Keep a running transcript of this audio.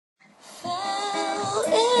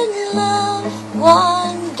love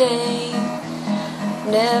one day.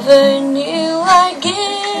 Never knew I'd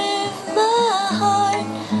give my heart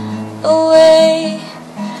away,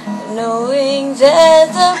 knowing that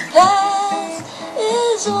the path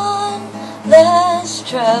is one less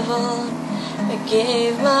traveled. I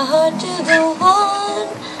gave my heart to the one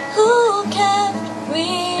who kept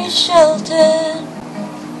me sheltered.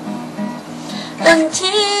 Until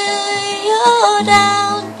you're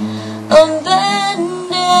down on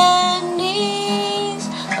bended knees,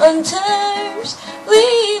 on terms we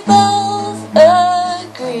both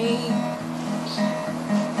agree,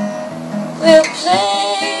 we'll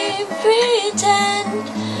play pretend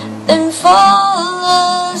and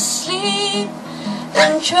fall asleep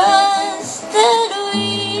and trust that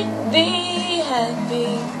we'd be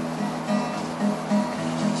happy.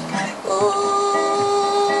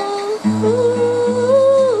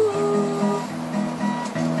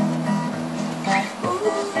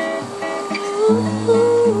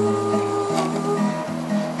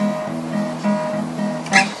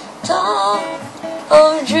 Talk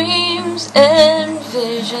of dreams and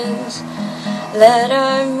visions, let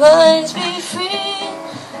our minds be free,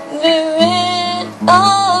 be rid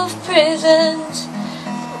of prisons.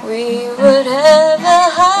 We would have a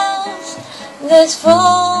house that's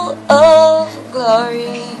full of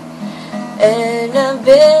glory, and a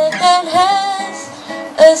bed that has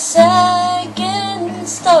a second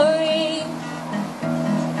story.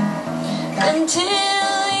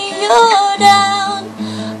 Until you're down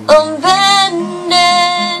on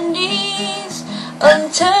bended knees, on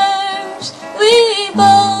terms we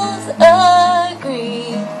both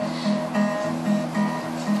agree,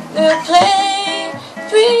 we'll play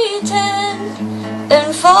pretend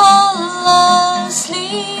and fall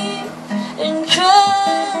asleep and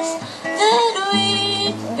trust that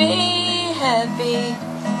we'd be happy.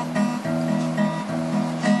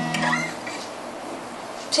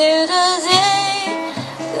 To the day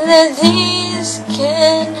that these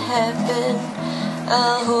can happen,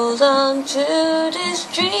 I'll hold on to these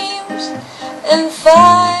dreams and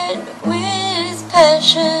fight with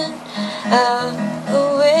passion. I'll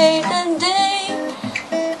await the day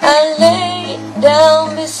I lay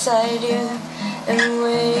down beside you and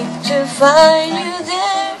wake to find you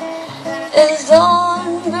there as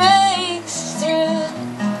dawn breaks through.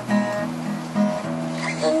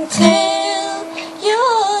 Until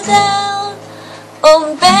you're down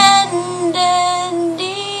on bended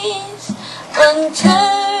knees, on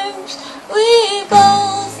terms we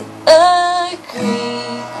both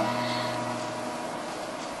agree,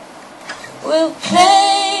 we'll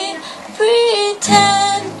play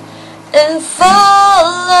pretend and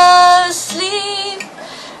fall asleep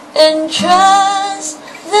and trust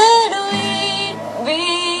that we'd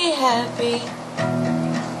be happy.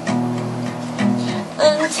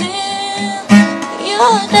 Until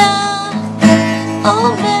you're down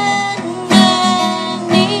on bed.